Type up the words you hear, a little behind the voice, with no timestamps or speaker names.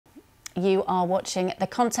You are watching The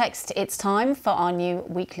Context. It's time for our new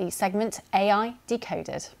weekly segment, AI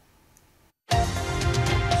Decoded.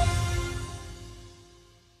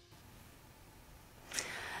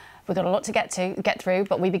 We've got a lot to get through,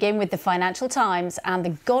 but we begin with the Financial Times and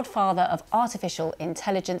the godfather of artificial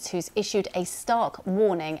intelligence, who's issued a stark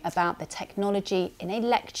warning about the technology in a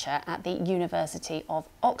lecture at the University of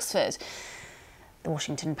Oxford. The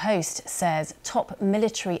Washington Post says top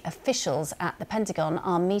military officials at the Pentagon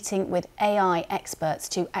are meeting with AI experts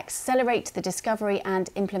to accelerate the discovery and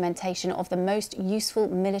implementation of the most useful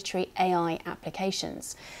military AI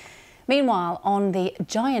applications. Meanwhile, on the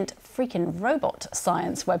giant freaking robot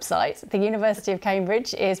science website, the University of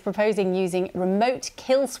Cambridge is proposing using remote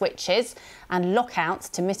kill switches and lockouts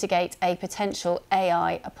to mitigate a potential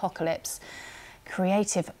AI apocalypse.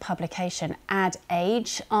 Creative publication Ad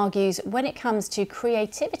Age argues when it comes to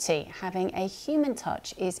creativity, having a human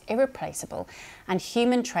touch is irreplaceable, and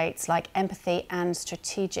human traits like empathy and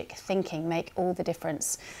strategic thinking make all the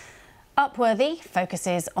difference. Upworthy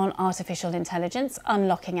focuses on artificial intelligence,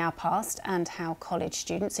 unlocking our past, and how college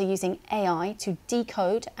students are using AI to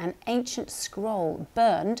decode an ancient scroll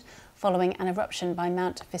burned following an eruption by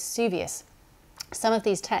Mount Vesuvius. Some of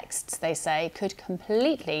these texts, they say, could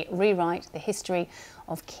completely rewrite the history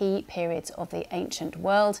of key periods of the ancient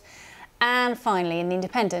world. And finally, in The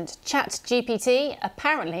Independent, ChatGPT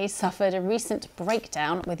apparently suffered a recent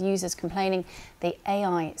breakdown, with users complaining the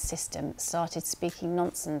AI system started speaking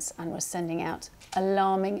nonsense and was sending out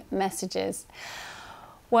alarming messages.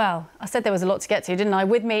 Well, I said there was a lot to get to, didn't I?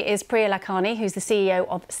 With me is Priya Lakhani, who's the CEO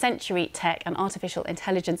of Century Tech, an artificial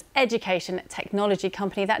intelligence education technology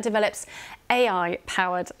company that develops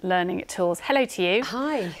AI-powered learning tools. Hello to you.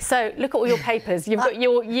 Hi. So look at all your papers.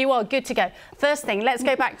 You are good to go. First thing, let's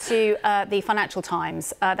go back to the Financial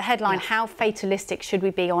Times. The headline, How Fatalistic Should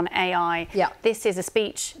We Be on AI? Yeah. This is a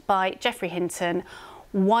speech by Geoffrey Hinton.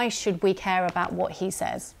 Why should we care about what he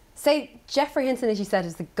says? So Geoffrey Hinton, as you said,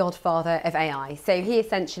 is the godfather of AI. So he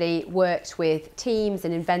essentially worked with teams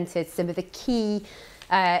and invented some of the key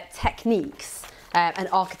techniques and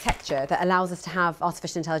architecture that allows us to have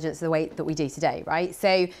artificial intelligence the way that we do today, right?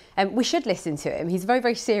 So we should listen to him. He's a very,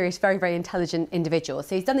 very serious, very, very intelligent individual.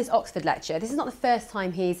 So he's done this Oxford lecture. This is not the first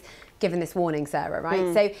time he's given this warning, Sarah,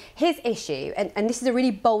 right? So his issue, and this is a really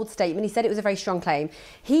bold statement, he said it was a very strong claim,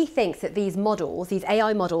 he thinks that these models, these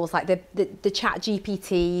AI models, like the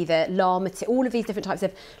ChatGPT, the Llama, all of these different types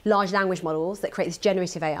of large language models that create this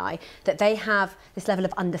generative AI, that they have this level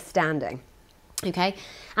of understanding. Okay,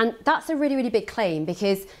 and that's a really, really big claim,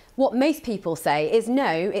 because what most people say is no,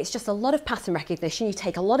 it's just a lot of pattern recognition. You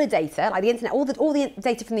take a lot of data, like the internet, all the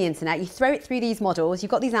data from the internet, you throw it through these models, you've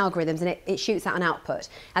got these algorithms, and it shoots out an output.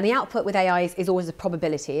 And the output with AI is always a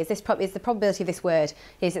probability. Is the probability of this word,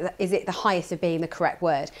 is it the highest of being the correct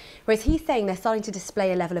word? Whereas he's saying they're starting to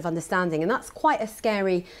display a level of understanding, and that's quite a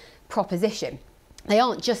scary proposition. They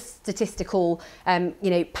aren't just statistical,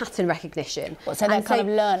 pattern recognition. Well, so they're kind of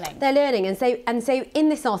learning. They're learning, and so in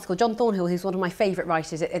this article, John Thornhill, who's one of my favourite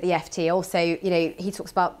writers at the FT, also, he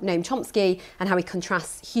talks about Noam Chomsky and how he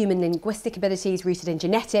contrasts human linguistic abilities rooted in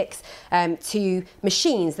genetics to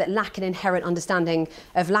machines that lack an inherent understanding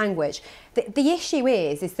of language. The issue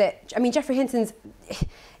is that, I mean, Geoffrey Hinton's,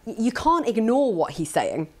 you can't ignore what he's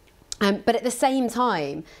saying, but at the same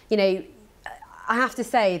time, I have to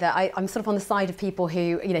say that I'm sort of on the side of people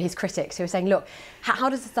who, his critics, who are saying, look, how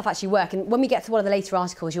does this stuff actually work? And when we get to one of the later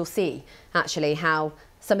articles, you'll see actually how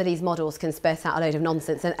some of these models can spurt out a load of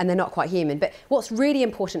nonsense, and they're not quite human. But what's really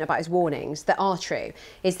important about his warnings that are true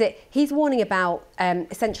is that he's warning about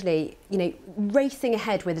essentially, racing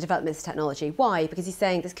ahead with the developments of technology. Why? Because he's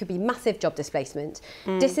saying this could be massive job displacement,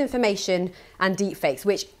 disinformation and deepfakes,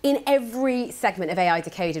 which in every segment of AI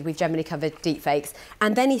Decoded, we've generally covered deepfakes.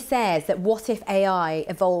 And then he says that what if AI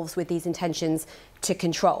evolves with these intentions to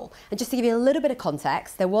control? And just to give you a little bit of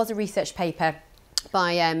context, there was a research paper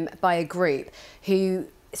by a group who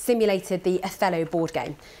simulated the Othello board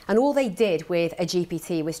game, and all they did with a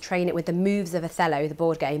GPT was train it with the moves of Othello, the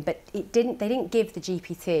board game, but they didn't give the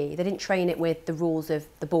GPT, they didn't train it with the rules of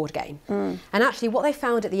the board game. And actually what they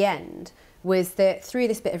found at the end was that through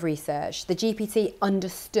this bit of research, the GPT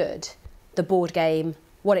understood the board game,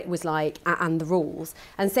 what it was like, and the rules.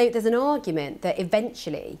 And so there's an argument that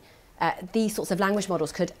eventually these sorts of language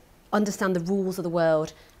models could understand the rules of the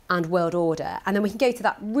world and world order. And then we can go to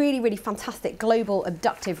that really, really fantastic global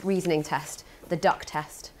abductive reasoning test, the duck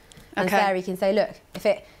test. And there you can say, look, if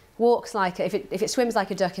it walks like, if it swims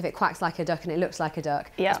like a duck, if it quacks like a duck and it looks like a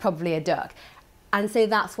duck, it's probably a duck. And so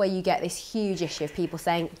that's where you get this huge issue of people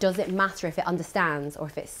saying, does it matter if it understands or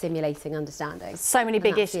if it's simulating understanding? So many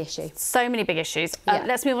big issues. So many big issues.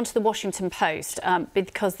 Let's move on to the Washington Post,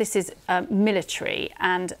 because this is military.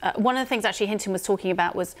 And one of the things actually Hinton was talking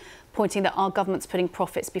about was pointing that our government's putting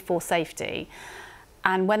profits before safety.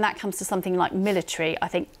 And when that comes to something like military, I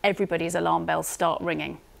think everybody's alarm bells start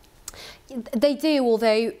ringing. They do,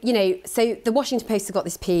 although, you know, so the Washington Post have got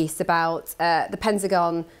this piece about the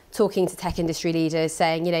Pentagon talking to tech industry leaders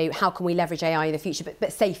saying, you know, how can we leverage AI in the future,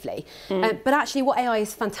 but safely. But actually what AI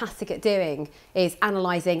is fantastic at doing is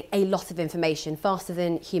analysing a lot of information faster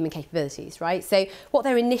than human capabilities, right? So what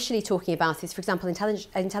they're initially talking about is, for example,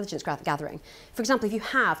 intelligence gathering. For example, if you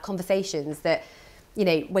have conversations that, you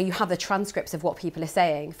know, where you have the transcripts of what people are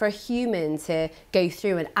saying, for a human to go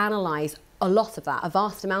through and analyse a lot of that, a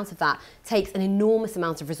vast amount of that, takes an enormous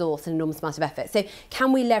amount of resource, an enormous amount of effort. So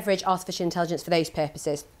can we leverage artificial intelligence for those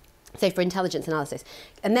purposes? So for intelligence analysis.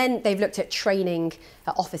 And then they've looked at training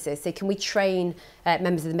officers. So can we train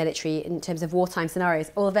members of the military in terms of wartime scenarios?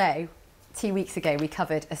 Although 2 weeks ago we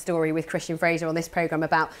covered a story with Christian Fraser on this programme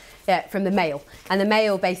about from the Mail. And the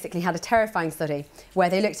Mail basically had a terrifying study where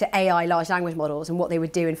they looked at AI large language models and what they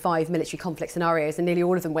would do in 5 military conflict scenarios, and nearly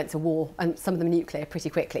all of them went to war, and some of them nuclear, pretty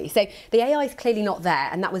quickly. So the AI is clearly not there,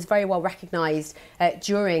 and that was very well recognised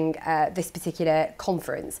during this particular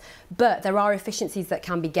conference. But there are efficiencies that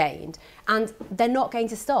can be gained, and they're not going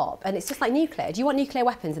to stop. And it's just like nuclear. Do you want nuclear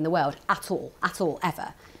weapons in the world at all,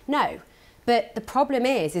 ever? No. But the problem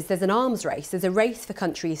is there's an arms race. There's a race for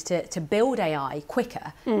countries to build AI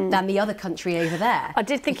quicker than the other country over there. I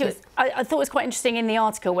did think I thought it was quite interesting in the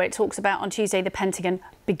article where it talks about on Tuesday the Pentagon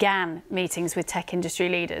began meetings with tech industry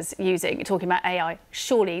leaders talking about AI.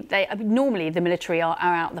 Surely, normally the military are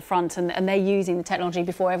out the front and they're using the technology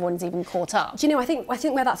before everyone's even caught up. Do you know, I think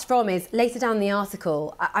where that's from is later down in the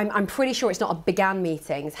article, I'm pretty sure it's not a began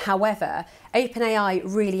meetings. However, OpenAI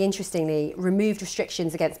really interestingly removed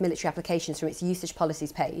restrictions against military applications from its usage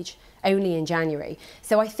policies page only in January.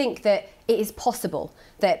 So I think that it is possible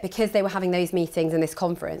that because they were having those meetings and this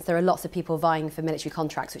conference, there are lots of people vying for military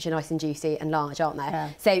contracts, which are nice and juicy and large, aren't there? Yeah.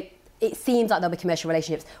 So it seems like there'll be commercial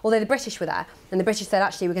relationships. Although the British were there, and the British said,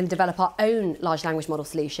 actually, we're going to develop our own large language model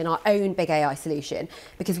solution, our own big AI solution,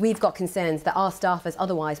 because we've got concerns that our staffers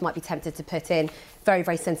otherwise might be tempted to put in very,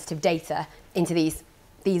 very sensitive data into these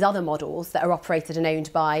other models that are operated and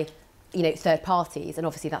owned by, you know, third parties, and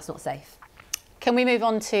obviously that's not safe. Can we move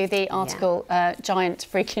on to the article, Giant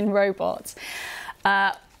Freaking Robots?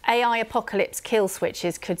 AI apocalypse kill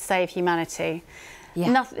switches could save humanity.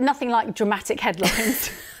 Yeah. Nothing like dramatic headlines.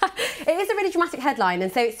 It is a really dramatic headline,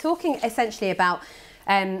 and so it's talking essentially about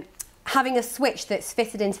having a switch that's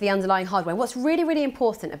fitted into the underlying hardware. What's really, really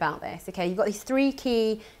important about this, okay, you've got these 3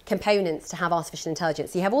 key components to have artificial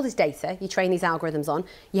intelligence. You have all this data, you train these algorithms on,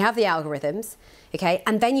 you have the algorithms, okay,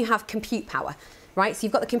 and then you have compute power, right? So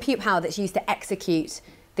you've got the compute power that's used to execute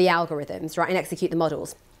the algorithms, right, and execute the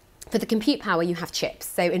models. For the compute power, you have chips.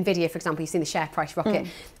 So NVIDIA, for example, you've seen the share price rocket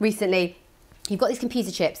recently. You've got these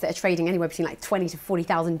computer chips that are trading anywhere between like $20,000 to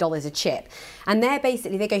 $40,000 a chip. And they're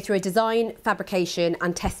basically, they go through a design, fabrication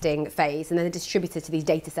and testing phase, and then they're distributed to these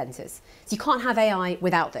data centers. So you can't have AI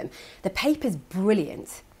without them. The paper's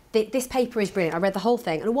brilliant. This paper is brilliant. I read the whole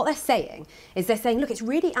thing. And what they're saying is look, it's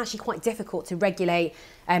really actually quite difficult to regulate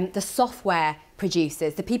the software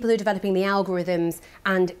producers, the people who are developing the algorithms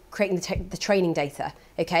and creating the training data,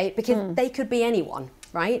 okay? Because they could be anyone,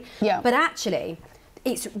 right? Yeah. But actually,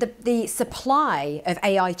 it's the supply of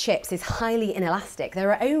AI chips is highly inelastic.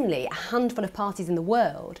 There are only a handful of parties in the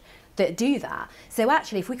world that do that. So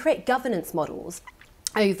actually, if we create governance models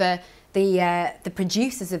over the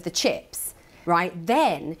producers of the chips, right,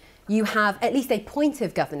 then you have at least a point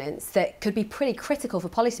of governance that could be pretty critical for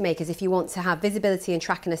policymakers if you want to have visibility and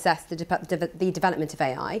track and assess the development of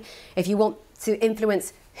AI. If you want to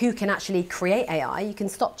influence who can actually create AI, you can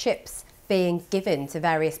stop chips being given to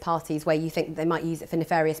various parties where you think they might use it for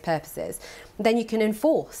nefarious purposes. Then you can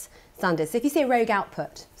enforce standards. So if you see a rogue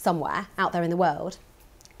output somewhere out there in the world,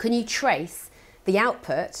 can you trace the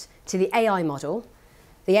output to the AI model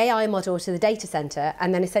to the data center,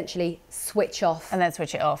 and then essentially switch off? And then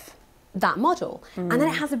switch it off. That model. And then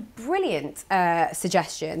it has a brilliant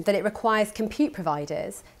suggestion that it requires compute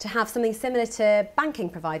providers to have something similar to banking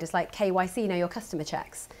providers like KYC, know your customer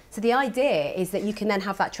checks. So the idea is that you can then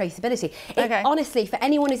have that traceability. Honestly, for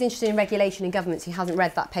anyone who's interested in regulation and governments who hasn't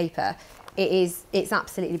read that paper, it's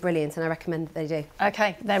absolutely brilliant, and I recommend that they do.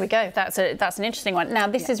 Okay, there we go. That's an interesting one. Now,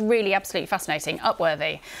 this is really absolutely fascinating,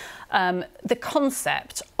 Upworthy. The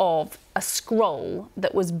concept of a scroll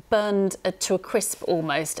that was burned to a crisp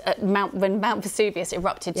almost when Mount Vesuvius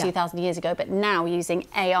erupted 2,000 years ago, but now using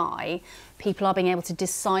AI, people are being able to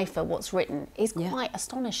decipher what's written is quite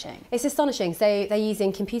astonishing. It's astonishing. So they're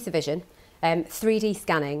using computer vision, 3D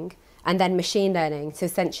scanning, and then machine learning to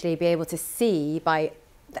essentially be able to see by...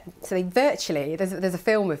 So they virtually, there's a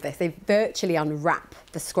film of this, they virtually unwrap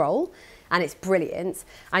the scroll, and it's brilliant.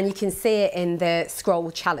 And you can see it in the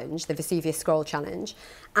scroll challenge, the Vesuvius scroll challenge.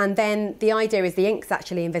 And then the idea is the ink's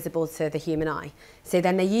actually invisible to the human eye. So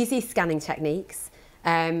then they use these scanning techniques.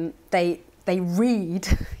 They read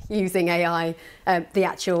using AI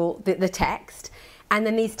the text, and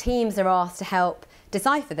then these teams are asked to help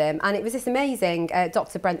decipher them. And it was this amazing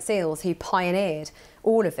Dr. Brent Seals who pioneered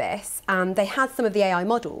all of this. And they had some of the AI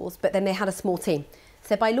models, but then they had a small team.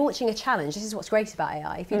 So by launching a challenge, this is what's great about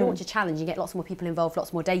AI. If you launch a challenge, you get lots more people involved,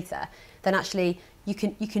 lots more data, then actually you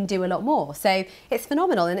can do a lot more. So it's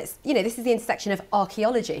phenomenal, and it's, you know, this is the intersection of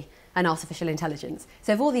archaeology and artificial intelligence.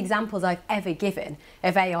 So of all the examples I've ever given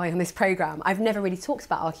of AI on this programme, I've never really talked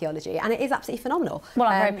about archaeology, and it is absolutely phenomenal. Well,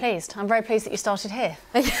 I'm very pleased. I'm very pleased that you started here.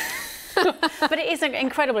 But it is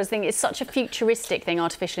incredible. It's such a futuristic thing,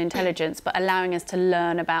 artificial intelligence, but allowing us to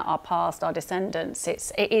learn about our past, our descendants.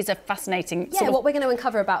 It is a fascinating. What we're going to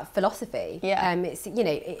uncover about philosophy. It's, you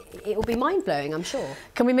know, it will be mind blowing, I'm sure.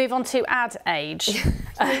 Can we move on to ad age?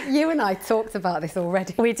 You and I talked about this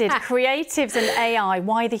already. We did. Creatives and AI,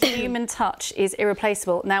 why the human touch is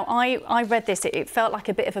irreplaceable. Now, I read this. It felt like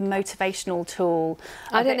a bit of a motivational tool.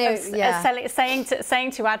 I don't know.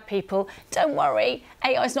 Saying to ad people, don't worry,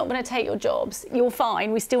 AI's not going to take your jobs. You're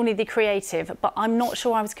fine. We still need the creative. But I'm not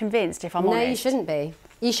sure I was convinced, if I'm honest. No, you shouldn't be.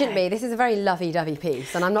 You shouldn't be. This is a very lovey-dovey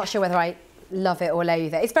piece, and I'm not sure whether I love it or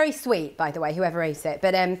loathe it. It's very sweet, by the way, whoever wrote it.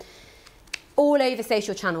 But all over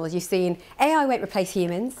social channels, you've seen AI won't replace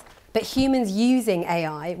humans, but humans using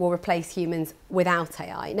AI will replace humans without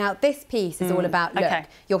AI. Now, this piece is all about, look,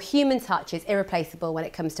 your human touch is irreplaceable when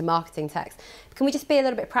it comes to marketing text. Can we just be a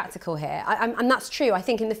little bit practical here? And that's true. I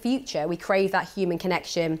think in the future, we crave that human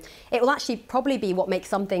connection. It will actually probably be what makes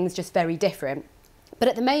some things just very different. But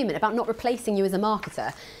at the moment, about not replacing you as a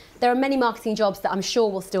marketer, there are many marketing jobs that I'm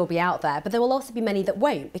sure will still be out there, but there will also be many that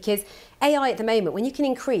won't, because AI at the moment, when you can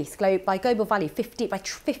increase by global value by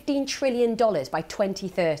 $15 trillion by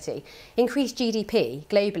 2030, increase GDP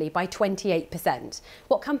globally by 28%,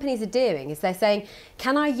 what companies are doing is they're saying,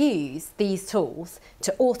 can I use these tools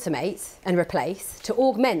to automate and replace, to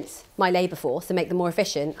augment my labour force and make them more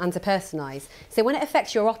efficient, and to personalise? So when it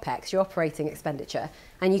affects your OPEX, your operating expenditure,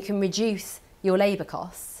 and you can reduce your labour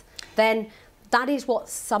costs, then that is what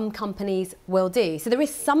some companies will do. So there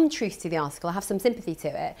is some truth to the article. I have some sympathy to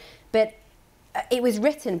it. But it was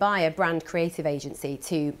written by a brand creative agency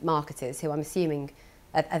to marketers who I'm assuming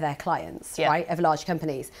are their clients, right, of large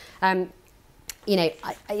companies. You know,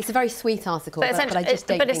 it's a very sweet article, but I just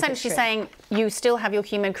don't think it's essentially saying you still have your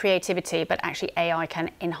human creativity, but actually AI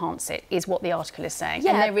can enhance it, is what the article is saying.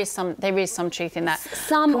 Yeah. And there is some truth in that.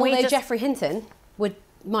 Although Geoffrey Hinton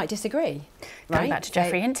might disagree. Going back to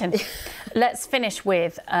Geoffrey Hinton. Let's finish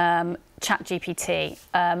with ChatGPT,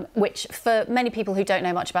 which for many people who don't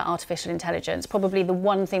know much about artificial intelligence, probably the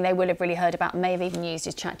one thing they will have really heard about, may have even used,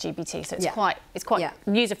 is ChatGPT. So it's quite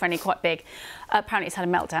user-friendly, quite big. Apparently it's had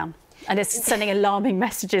a meltdown, and it's sending alarming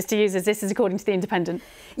messages to users. This is according to The Independent.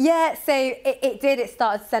 Yeah, so it did. It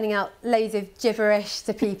started sending out loads of gibberish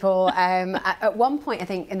to people. At one point, I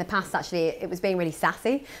think in the past, actually, it was being really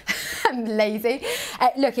sassy and lazy.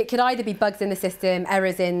 Look, it could either be bugs in the system,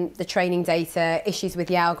 errors in the training data, issues with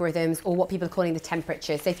the algorithms, or what people are calling the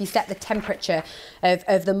temperature. So if you set the temperature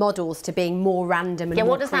of the models to being more random and more creative.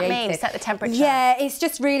 What does that mean, set the temperature? Yeah, it's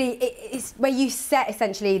just really, it's where you set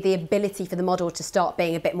essentially the ability for the model to start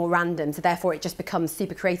being a bit more random, so therefore it just becomes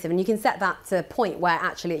super creative. And you can set that to a point where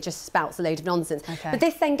actually it just spouts a load of nonsense. But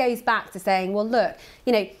this then goes back to saying, well, look,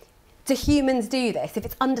 you know, do humans do this? If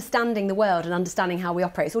it's understanding the world and understanding how we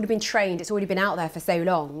operate, it's already been trained, it's already been out there for so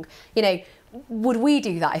long, you know, would we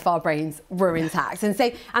do that if our brains were intact? And so,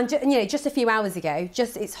 you know, just a few hours ago,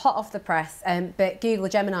 it's hot off the press, but Google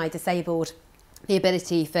Gemini disabled the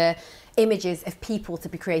ability for images of people to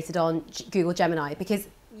be created on Google Gemini, because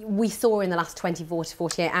we saw in the last 24 to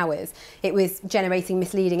 48 hours, it was generating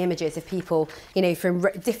misleading images of people, you know, from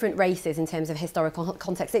different races in terms of historical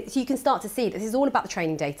context. So you can start to see that this is all about the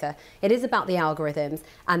training data. It is about the algorithms,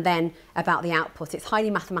 and then about the output. It's highly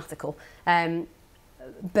mathematical.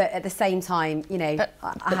 But at the same time, you know,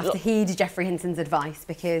 I have to heed Geoffrey Hinton's advice,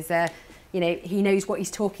 because you know, he knows what he's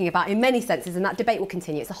talking about in many senses, and that debate will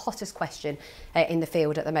continue. It's the hottest question in the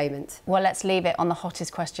field at the moment. Well, let's leave it on the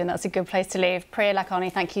hottest question. That's a good place to leave. Priya Lakhani,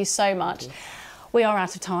 thank you so much. we are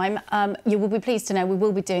out of time. You will be pleased to know we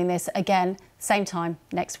will be doing this again, same time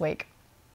next week.